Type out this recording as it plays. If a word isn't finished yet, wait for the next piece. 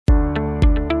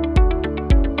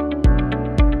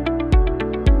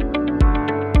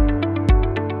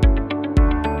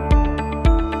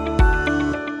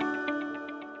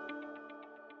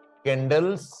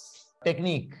Kendall's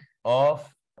technique of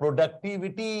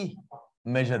productivity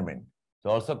measurement.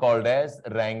 It's also called as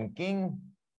ranking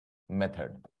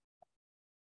method.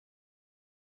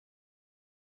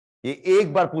 ये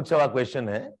एक बार पूछा हुआ क्वेश्चन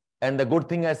है, and the good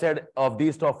thing I said of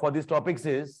these for these topics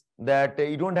is that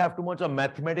you don't have too much of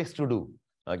mathematics to do.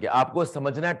 Okay, आपको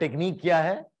समझना technique क्या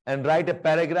है and write a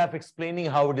paragraph explaining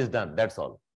how it is done. That's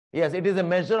all. Yes, it is a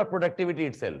measure of productivity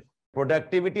itself.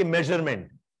 Productivity measurement.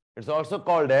 It's also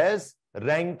called as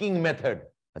ranking method.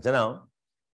 अच्छा now,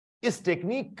 इस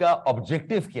technique का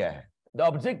objective क्या है? The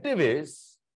objective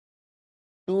is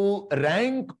to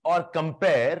rank or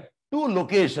compare two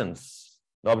locations.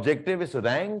 The objective is to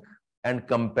rank and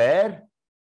compare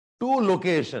two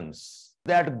locations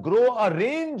that grow a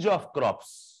range of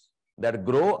crops. That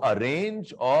grow a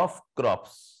range of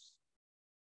crops.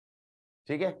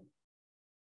 Okay?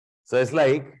 So it's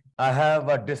like I have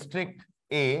a district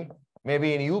A,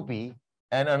 maybe in UP,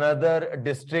 and another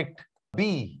district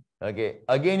B, okay,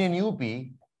 again in UP,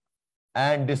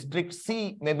 and district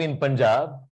C, maybe in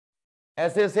Punjab.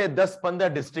 ऐसे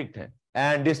 10-15 district हैं.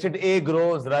 And district A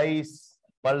grows rice,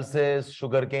 pulses,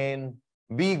 sugarcane.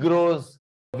 B grows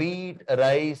wheat,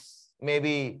 rice,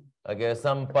 maybe okay,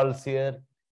 some pulse here.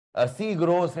 C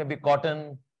grows maybe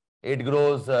cotton. It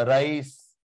grows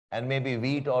rice and maybe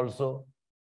wheat also.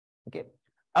 Okay.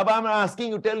 Now I'm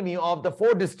asking you, tell me of the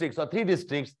 4 districts or 3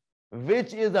 districts,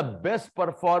 which is the best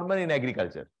performer in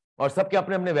agriculture? और सबके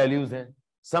अपने-अपने values हैं.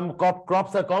 Some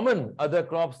crops are common, other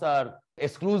crops are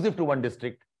exclusive to one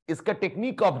district. इसका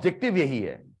technique का objective यही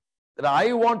है.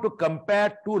 I want to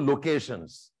compare 2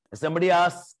 locations. Somebody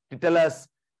asks to tell us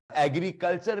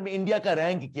agriculture में India का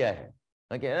rank क्या है?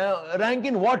 Okay, rank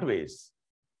in what ways?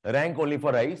 Rank only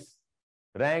for rice,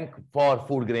 rank for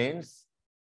food grains,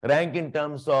 rank in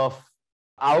terms of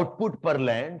output per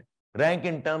land, rank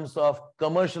in terms of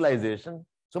commercialization.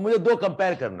 So मुझे 2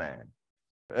 compare करना है.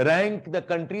 Rank the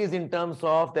countries in terms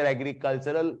of their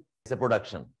agricultural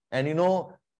production. And you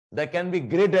know, there can be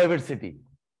great diversity.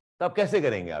 तो आप कैसे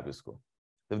करेंगे आप इसको?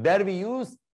 So there we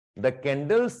use the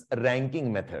Kendall's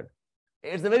ranking method.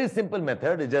 It's a very simple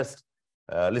method. Just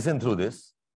listen through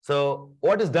this. So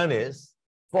what is done is,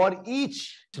 for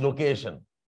each location,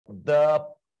 the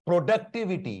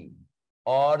productivity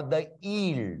or the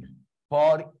yield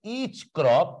for each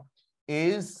crop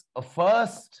is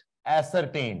first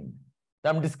ascertained. So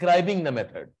I'm describing the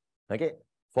method. Okay,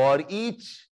 for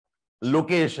each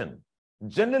location,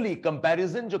 generally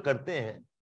comparison जो करते हैं,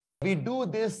 we do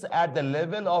this at the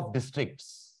level of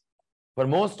districts. For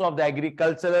most of the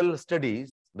agricultural studies,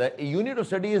 the unit of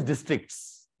study is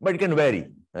districts, but it can vary.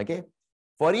 Okay,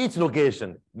 for each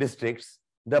location, districts,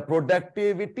 the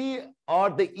productivity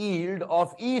or the yield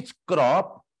of each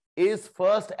crop is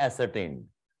first ascertained.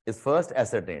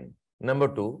 Number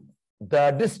 2,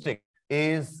 the district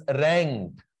is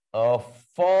ranked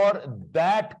for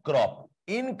that crop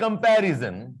in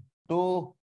comparison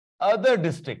to other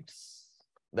districts.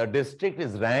 The district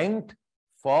is ranked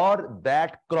for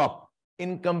that crop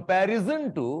in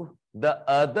comparison to the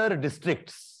other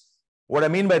districts. What I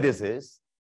mean by this is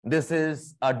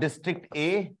a district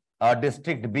A, a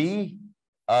district B,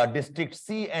 a district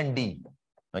C and D.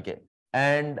 Okay,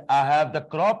 and I have the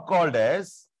crop called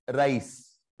as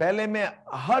rice. पहले मैं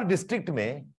हर district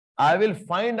में I will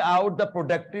find out the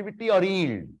productivity or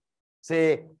yield.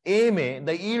 Say A में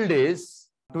the yield is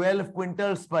 12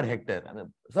 quintals per hectare,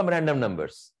 some random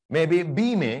numbers. Maybe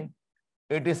B में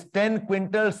it is 10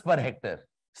 quintals per hectare.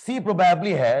 C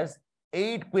probably has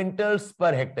 8 quintals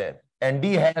per hectare and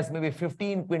D has maybe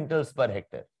 15 quintals per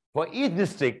hectare. For each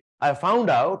district, I found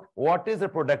out what is the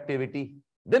productivity.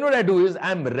 Then what I do is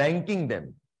I'm ranking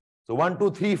them. So 1,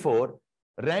 2, 3, 4.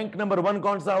 Rank number 1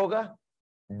 कौन सा होगा?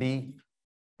 D.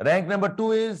 Rank number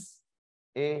 2 is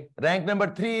A. Rank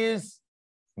number 3 is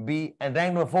B. And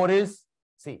rank number 4 is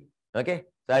C. Okay?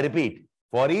 So I repeat.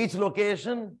 For each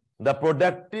location, the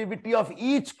productivity of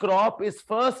each crop is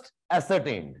first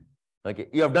ascertained. Okay?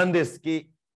 You have done this कि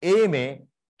A में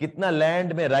कितना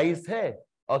land में rice है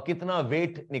और कितना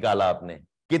weight निकाला आपने.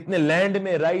 कितने land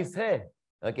में rice है.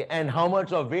 Okay? And how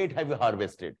much of weight have you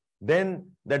harvested?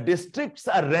 Then the districts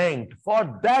are ranked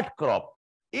for that crop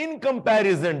in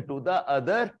comparison to the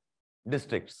other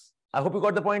districts. I hope you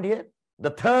got the point here. The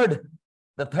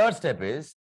third step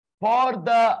is, for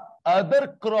the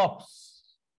other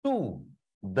crops too,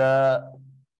 the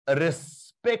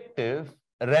respective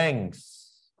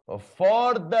ranks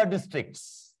for the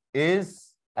districts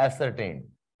is ascertained.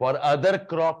 For other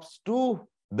crops too,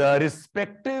 the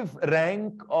respective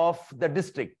rank of the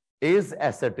district is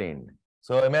ascertained.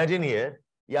 So imagine here,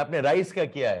 ये आपने rice का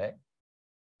किया है,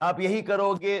 आप यही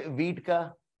करोगे wheat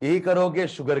का, यही करोगे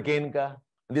शुगरकेन का.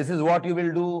 This is what you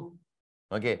will do.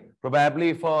 Okay,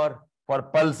 probably for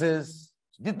pulses,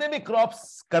 जितने भी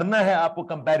क्रॉप्स करना है आपको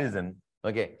comparison.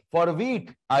 Okay, for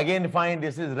wheat again find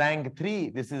this is rank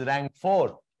 3, this is rank 4,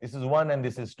 this is 1 and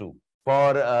this is 2. For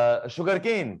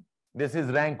sugarcane, this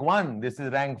is rank 1, this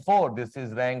is rank 4, this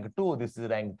is rank 2, this is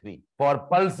rank 3. For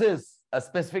pulses, a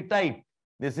specific type,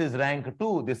 this is rank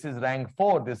 2, this is rank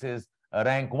 4, this is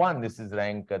rank 1, this is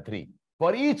rank 3.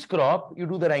 For each crop, you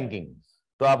do the rankings.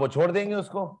 तो आप वो छोड़ देंगे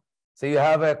उसको. So you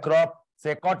have a crop,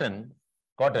 say cotton,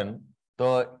 तो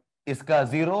इसका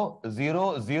 0,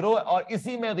 0, 0 और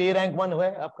इसी में ये rank 1 हुआ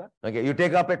है आपका. Okay, you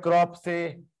take up a crop,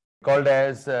 say called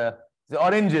as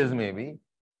oranges maybe.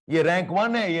 ये rank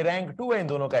 1 है, ये rank 2 है, इन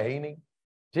दोनों का है ही नहीं.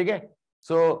 ठीक है.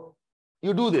 So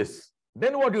you do this.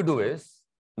 Then what you do is,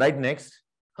 right next,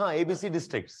 हाँ ABC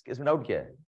districts, इसमें डाउट क्या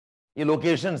है? ये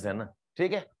locations है ना.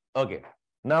 ठीक है. Okay.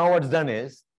 Now what's done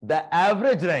is the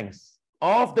average ranks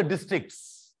of the districts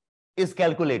is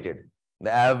calculated.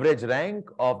 The average rank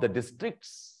of the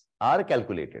districts are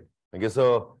calculated. Okay,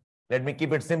 so let me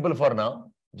keep it simple for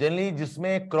now. Generally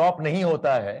जिसमें crop नहीं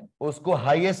होता है उसको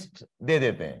highest दे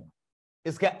देते हैं.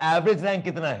 इसका average rank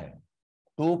कितना है?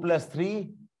 2 + 3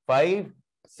 5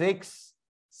 6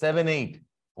 7 8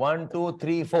 1 2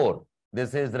 3 4.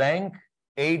 This is rank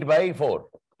 8/4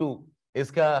 2.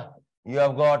 इसका you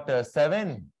have got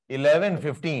 7 11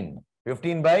 15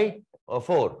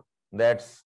 15/4. That's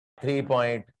 3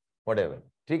 point whatever.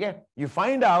 ठीक है. You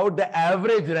find out the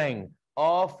average rank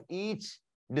of each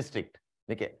district.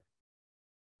 ठीक है.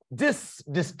 जिस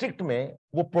डिस्ट्रिक्ट में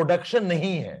वो प्रोडक्शन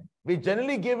नहीं है, we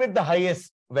generally give it the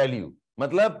highest value.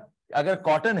 मतलब अगर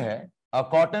कॉटन है और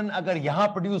कॉटन अगर यहां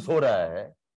प्रोड्यूस हो रहा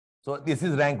है, so this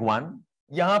is rank 1.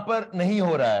 यहां पर नहीं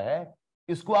हो रहा है,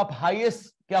 इसको आप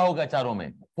हाईएस्ट क्या होगा? चारों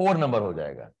में 4 नंबर हो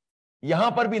जाएगा.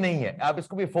 यहां पर भी नहीं है, आप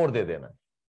इसको भी 4 दे देना,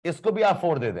 इसको भी आप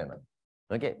 4 दे देना.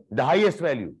 Okay, the highest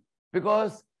value,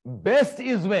 because best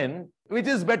is when, which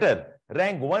is better,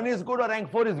 rank 1 is good or rank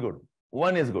 4 is good?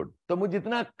 1 is good. तो मुझे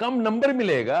जितना कम नंबर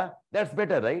मिलेगा, that's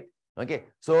better, right? Okay,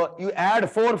 so you add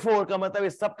 4 का मतलब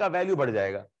इस सब का वैल्यू बढ़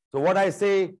जाएगा. So what I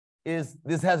say is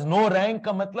this has no rank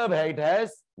का मतलब है it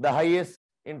has the highest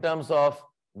in terms of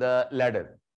the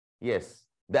ladder. Yes,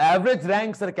 the average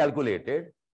ranks are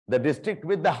calculated. The district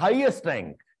with the highest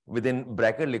rank, within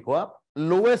bracket लिखो आप,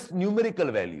 lowest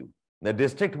numerical value. The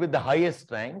district with the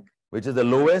highest rank, which is the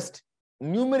lowest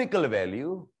numerical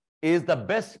value, is the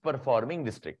best performing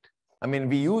district. I mean,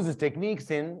 we use techniques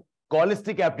in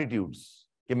scholastic aptitudes.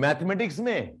 कि mathematics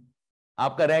में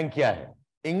आपका rank क्या है?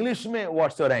 English में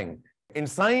what's your rank? In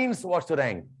science what's your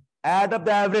rank? Add up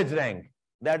the average rank.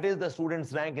 That is the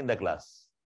student's rank in the class.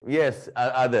 Yes,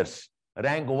 others.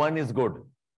 Rank 1 is good.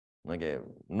 Okay,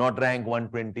 not rank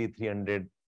 120, 300,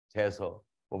 600.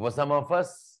 For some of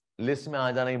us, list में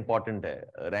आ जाना important है.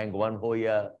 Rank 1 हो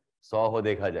या 100 हो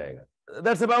देखा जाएगा.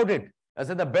 That's about it. I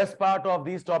said the best part of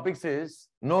these topics is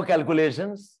no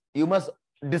calculations. You must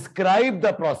describe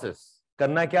the process.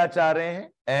 करना क्या चाह रहे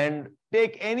हैं and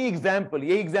take any example.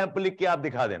 ये example लिख के आप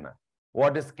दिखा देना.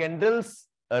 What is Kendall's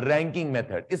ranking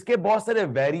method? इसके बहुत सारे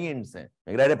variants हैं.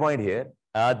 I write a point here.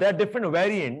 There are different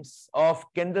variants of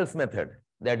Kendall's method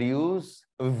that use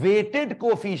weighted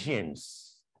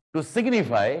coefficients to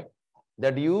signify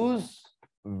that use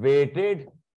weighted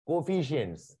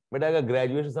coefficients. बेटा अगर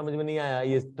ग्रेजुएशन समझ में नहीं आया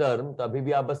ये टर्म तो अभी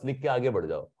भी आप बस लिख के आगे बढ़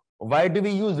जाओ. Why do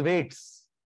we use weights?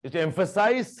 To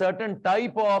emphasize certain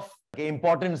type of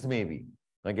importance maybe.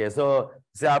 Okay, so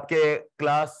से आपके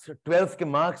क्लास 12 के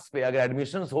मार्क्स पे अगर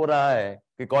एडमिशंस हो रहा है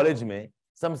कि कॉलेज में,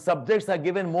 some subjects are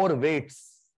given more weights,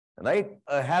 right?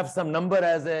 Have some number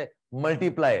as a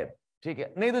multiplier. ठीक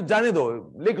है, नहीं तो जाने दो,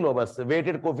 लिख लो बस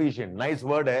weighted coefficient. Nice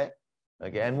word है.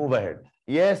 Okay, and move ahead.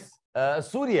 Yes,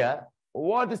 Surya,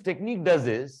 what this technique does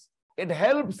is it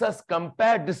helps us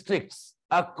compare districts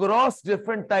across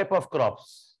different type of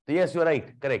crops. So yes, you're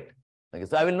right, correct. Okay,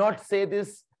 so I will not say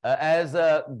this as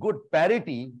a good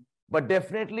parity, but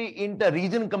definitely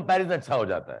inter-region comparison अच्छा हो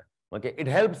जाता है. Okay, it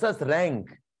helps us rank,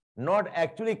 not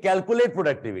actually calculate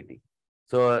productivity.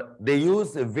 So they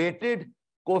use weighted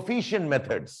coefficient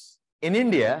methods in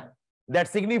India that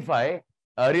signify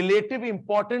a relative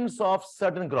importance of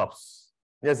certain crops.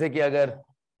 जैसे कि अगर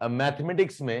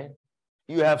mathematics में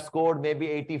you have scored maybe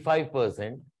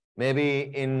 85%,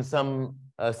 maybe in some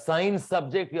science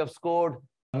subject you have scored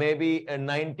maybe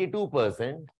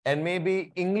 92%, and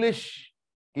maybe English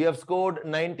you have scored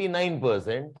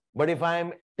 99%. But if I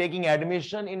am taking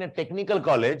admission in a technical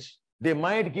college, they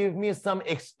might give me some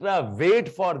extra weight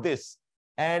for this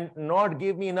and not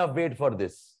give me enough weight for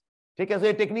this. ठीक है, so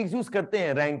ये techniques use करते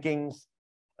हैं rankings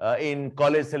in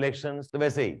college selections. तो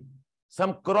वैसे ही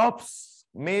some crops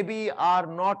maybe are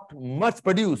not much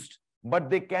produced, but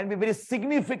they can be very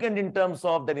significant in terms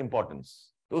of their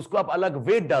importance. तो उसको आप अलग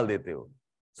weight डाल देते हो,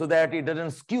 so that it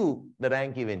doesn't skew the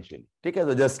rank eventually. ठीक है,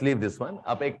 so just leave this one.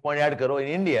 आप एक point add करो. In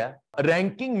India, a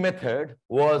ranking method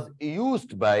was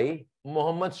used by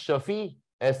Muhammad Shafi,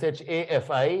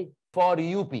 SHAFI, for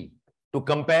UP, to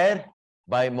compare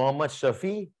by Muhammad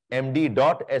Shafi, MD.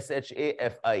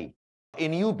 SHAFI,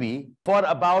 in UP for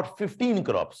about 15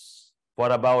 crops. For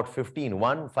about 15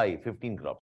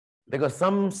 crops. Because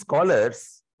some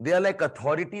scholars, they are like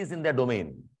authorities in their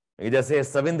domain. जैसे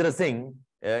Savindra Singh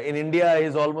in India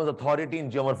is almost authority in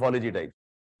geomorphology type.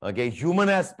 Okay, human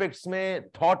aspects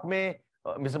में, thought में,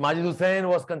 Mr. Majid Hussain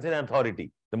was considered an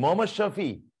authority. The Muhammad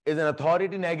Shafi is an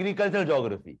authority in agricultural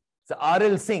geography. So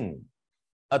R.L. Singh,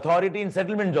 authority in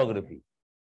settlement geography.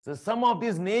 So some of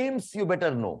these names you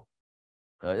better know.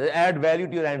 Add value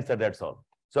to your answer, that's all.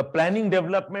 So planning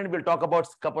development, we'll talk about a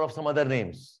couple of some other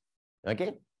names. Okay,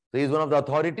 so he's one of the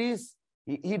authorities.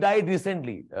 He died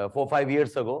recently, 4 or 5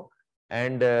 years ago,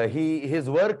 and his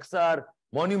works are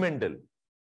monumental.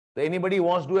 So anybody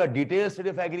wants to do a detailed study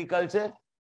of agriculture,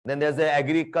 then there's the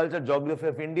Agriculture Geography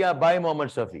of India by Muhammad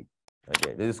Shafi.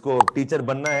 Okay, जिसको teacher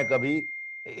बनना है कभी,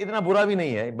 इतना बुरा भी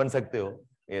नहीं है, बन सकते हो.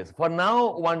 Yes, for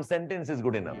now one sentence is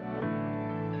good enough.